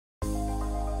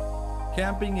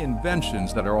camping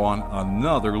inventions that are on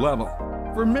another level.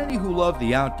 For many who love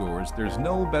the outdoors, there's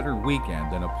no better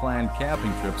weekend than a planned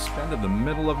camping trip spent in the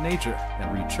middle of nature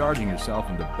and recharging yourself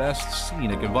in the best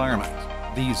scenic environment.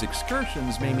 These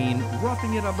excursions may mean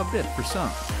roughing it up a bit for some,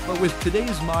 but with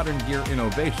today's modern gear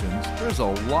innovations, there's a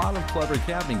lot of clever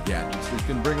camping gadgets you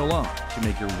can bring along to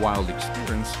make your wild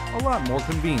experience a lot more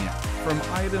convenient. From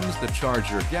items that charge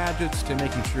your gadgets to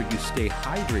making sure you stay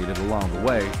hydrated along the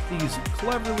way, these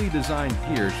cleverly designed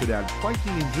gear should add quite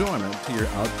the enjoyment to your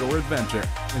outdoor adventure.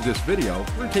 In this video,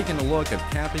 we're taking a look at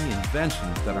camping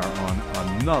inventions that are on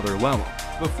another level.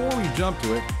 Before we jump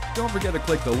to it, don't forget to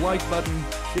click the like button,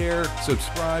 share,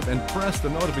 subscribe, and press the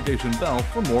notification bell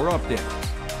for more updates.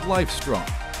 LifeStraw,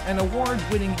 an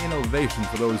award-winning innovation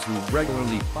for those who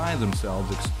regularly find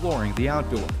themselves exploring the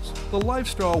outdoors. The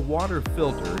LifeStraw water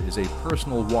filter is a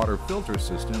personal water filter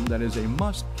system that is a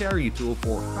must-carry tool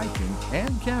for hiking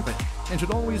and camping and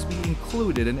should always be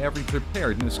included in every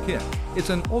preparedness kit. It's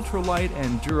an ultralight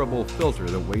and durable filter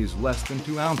that weighs less than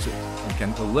 2 ounces and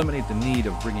can eliminate the need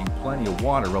of bringing plenty of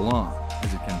water along,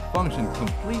 as it can function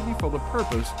completely for the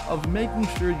purpose of making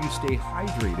sure you stay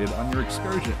hydrated on your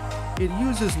excursion. It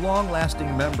uses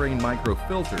long-lasting membrane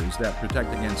microfilters that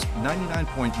protect against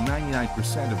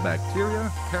 99.99% of bacteria,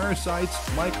 parasites,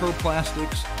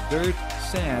 microplastics, dirt,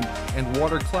 sand, and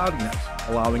water cloudiness,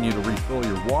 allowing you to refill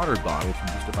your water bottle from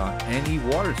just about any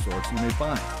water source you may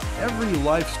find. Every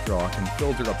LifeStraw can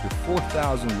filter up to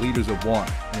 4,000 liters of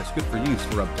water, and it's good for use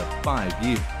for up to 5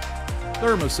 years.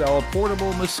 Thermacell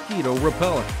Portable Mosquito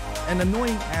Repellent. An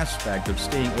annoying aspect of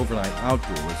staying overnight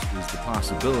outdoors is the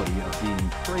possibility of being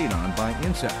preyed on by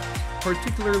insects,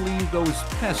 particularly those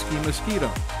pesky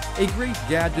mosquitoes. A great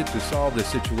gadget to solve this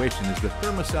situation is the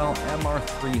Thermacell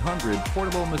MR300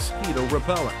 Portable Mosquito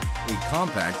Repellent, a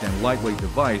compact and lightweight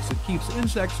device that keeps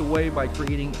insects away by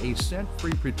creating a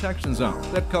scent-free protection zone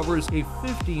that covers a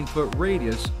 15-foot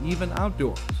radius even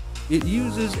outdoors. It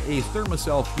uses a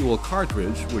Thermacell fuel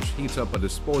cartridge, which heats up a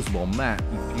disposable mat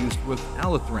infused with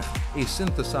alethrin, a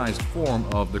synthesized form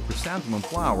of the chrysanthemum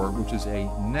flower, which is a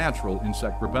natural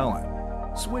insect repellent.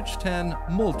 Switch 10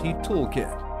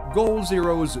 Multi-Toolkit. Goal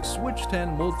Zero's Switch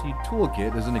 10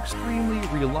 Multi-Toolkit is an extremely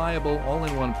reliable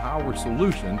all-in-one power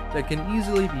solution that can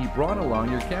easily be brought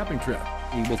along your camping trip,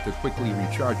 able to quickly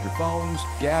recharge your phones,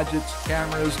 gadgets,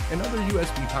 cameras, and other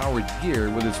USB-powered gear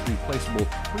with its replaceable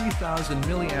 3,000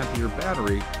 mAh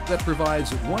battery that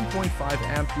provides 1.5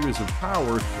 amperes of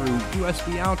power through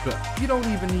USB output. You don't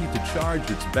even need to charge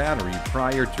its battery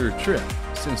prior to your trip,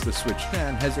 since the Switch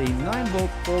 10 has a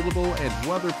 9-volt foldable and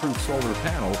weatherproof solar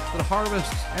panel that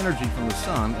harvests energy from the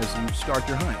sun as you start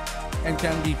your hike, and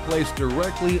can be placed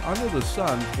directly under the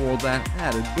sun for that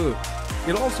added boost.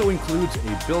 It also includes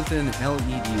a built-in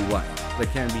LED light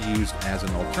that can be used as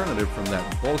an alternative from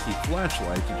that bulky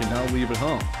flashlight you can now leave at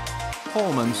home.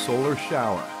 Coleman Solar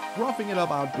Shower. Roughing it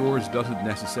up outdoors doesn't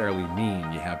necessarily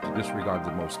mean you have to disregard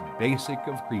the most basic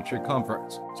of creature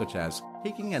comforts, such as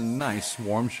taking a nice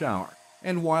warm shower.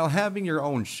 And while having your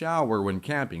own shower when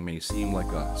camping may seem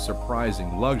like a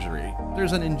surprising luxury,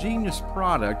 there's an ingenious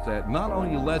product that not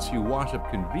only lets you wash up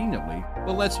conveniently,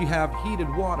 but lets you have heated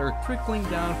water trickling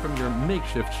down from your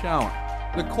makeshift shower.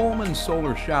 The Coleman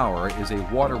Solar Shower is a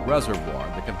water reservoir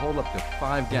that can hold up to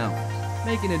 5 gallons,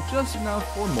 making it just enough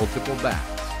for multiple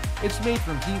baths. It's made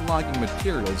from heat-logging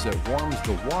materials that warms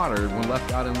the water when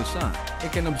left out in the sun.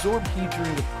 It can absorb heat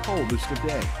during the coldest of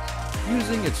days.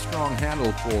 Using its strong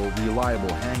handle for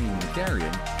reliable hanging and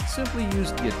carrying, simply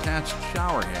use the attached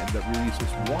shower head that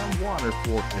releases warm water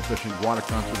for efficient water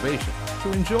conservation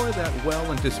to enjoy that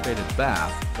well-anticipated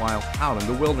bath while out in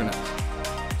the wilderness.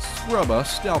 Scrubba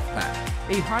Stealth Pack,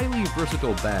 a highly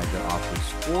versatile bag that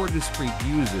offers 4 discrete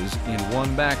uses in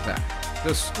one backpack.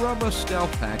 The Scrubba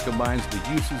Stealth Pack combines the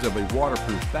uses of a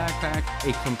waterproof backpack,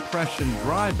 a compression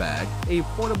dry bag, a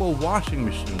portable washing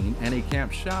machine, and a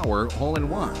camp shower all in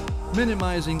one,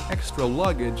 minimizing extra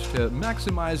luggage to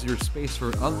maximize your space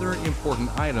for other important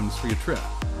items for your trip.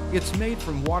 It's made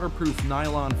from waterproof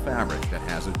nylon fabric that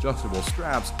has adjustable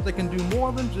straps that can do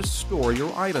more than just store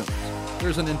your items.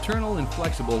 There's an internal and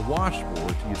flexible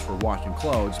washboard to use for washing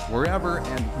clothes wherever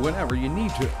and whenever you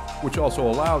need to, which also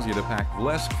allows you to pack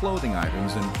less clothing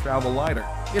items and travel lighter.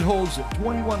 It holds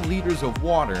 21 liters of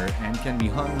water and can be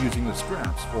hung using the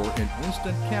straps for an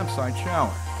instant campsite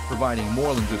shower, providing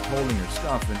more than just holding your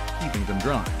stuff and keeping them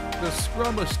dry. The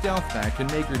Scrubba Stealth Pack can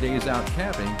make your days out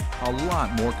camping a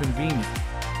lot more convenient.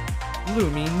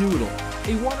 Lumi Noodle,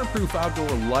 a waterproof outdoor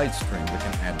light string that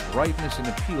can add brightness and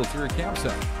appeal to your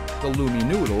campsite. The Lumi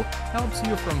Noodle helps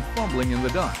you from fumbling in the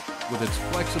dark. with its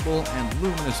flexible and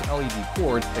luminous LED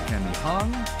cord that can be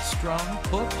hung, strung,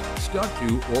 hooked, stuck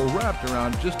to, or wrapped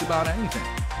around just about anything.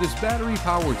 This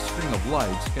battery-powered string of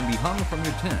lights can be hung from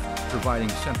your tent, providing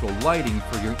central lighting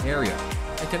for your area.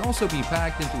 It can also be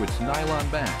packed into its nylon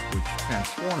bag, which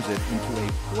transforms it into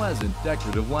a pleasant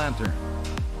decorative lantern.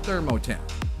 Thermo tent.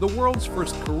 The world's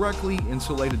first correctly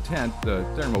insulated tent, the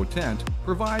Thermo tent,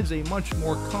 provides a much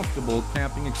more comfortable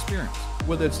camping experience.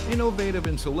 With its innovative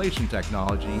insulation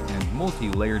technology and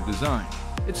multi-layered design,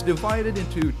 it's divided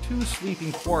into 2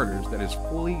 sleeping quarters that is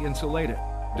fully insulated,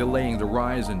 delaying the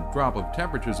rise and drop of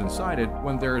temperatures inside it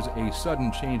when there's a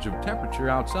sudden change of temperature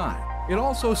outside. It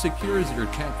also secures your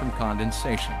tent from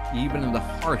condensation, even in the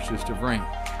harshest of rain.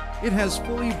 It has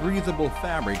fully breathable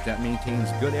fabric that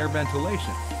maintains good air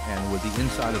ventilation, and with the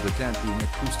inside of the tent being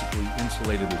acoustically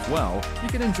insulated as well, you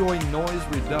can enjoy noise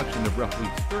reduction of roughly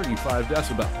 35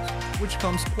 decibels, which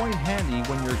comes quite handy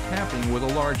when you're camping with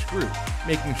a large group,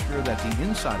 making sure that the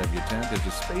inside of your tent is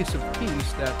a space of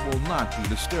peace that will not be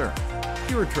disturbed.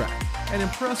 PureTrack, an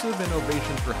impressive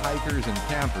innovation for hikers and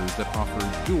campers that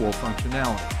offer dual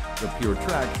functionality. The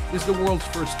PureTrack is the world's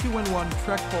first 2-in-1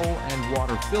 trek pole and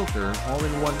water filter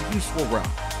all-in-one useful rod.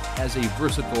 As a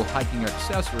versatile hiking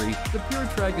accessory, the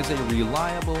PureTrack is a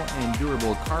reliable and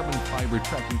durable carbon fiber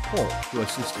trekking pole to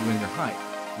assist you in your hike,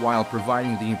 while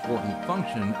providing the important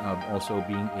function of also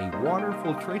being a water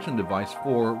filtration device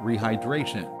for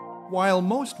rehydration. While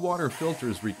most water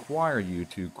filters require you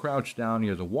to crouch down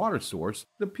near the water source,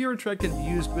 the PureTrack can be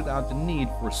used without the need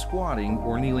for squatting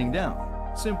or kneeling down.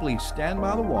 Simply stand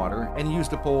by the water and use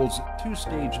the pole's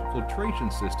 2-stage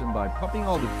filtration system by pumping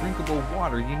all the drinkable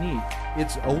water you need.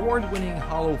 Its award-winning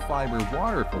hollow fiber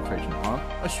water filtration pump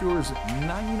assures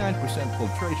 99%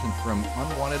 filtration from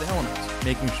unwanted elements,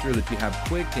 making sure that you have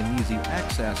quick and easy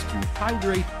access to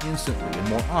hydrate instantly and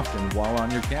more often while on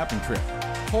your camping trip.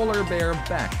 Polar Bear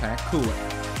Backpack Cooler.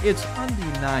 It's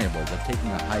undeniable that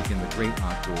taking a hike in the great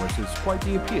outdoors is quite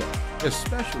the appeal,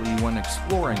 especially when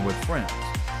exploring with friends.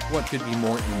 What could be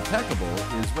more impeccable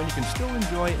is when you can still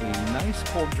enjoy a nice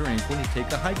cold drink when you take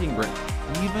a hiking break,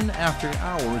 even after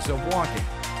hours of walking.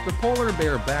 The Polar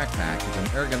Bear Backpack is an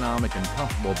ergonomic and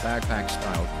comfortable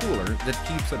backpack-style cooler that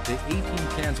keeps up to 18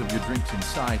 cans of your drinks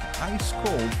inside ice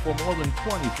cold for more than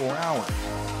 24 hours.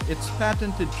 Its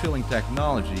patented chilling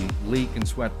technology, leak and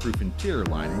sweat-proof interior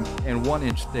lining, and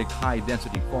 1-inch thick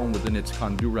high-density foam within its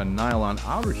Condura nylon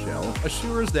outer shell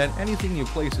assures that anything you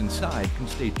place inside can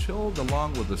stay chilled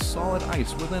along with the solid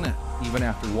ice within it, even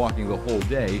after walking the whole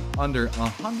day under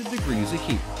 100 degrees of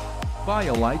heat.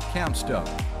 BioLite Camp Stove.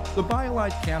 The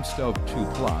BioLite Camp Stove 2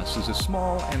 Plus is a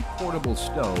small and portable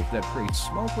stove that creates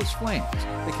smokeless flames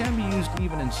that can be used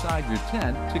even inside your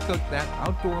tent to cook that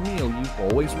outdoor meal you've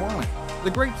always wanted. The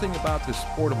great thing about this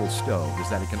portable stove is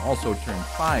that it can also turn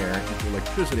fire into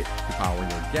electricity to power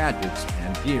your gadgets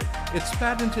and gear. Its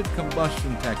patented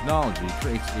combustion technology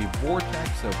creates a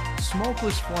vortex of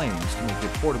smokeless flames to make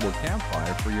a portable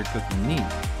campfire for your cooking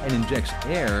needs, and injects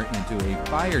air into a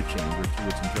fire chamber through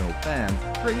its internal fan,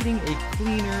 creating a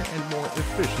cleaner and more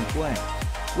efficient flame.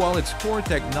 While its core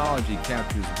technology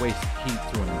captures waste heat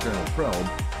through an internal probe,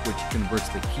 which converts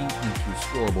the heat into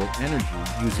storeable energy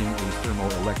using a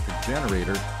thermoelectric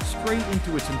generator straight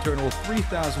into its internal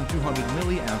 3,200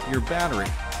 milliampere battery.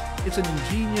 It's an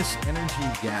ingenious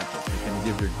energy gadget that can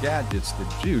give your gadgets the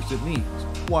juice it needs,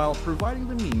 while providing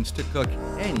the means to cook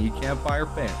any campfire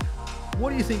fare. What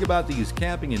do you think about these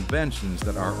camping inventions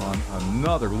that are on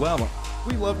another level?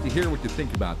 We'd love to hear what you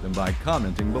think about them by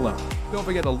commenting below. Don't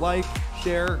forget to like,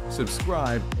 share,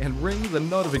 subscribe, and ring the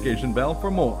notification bell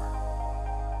for more.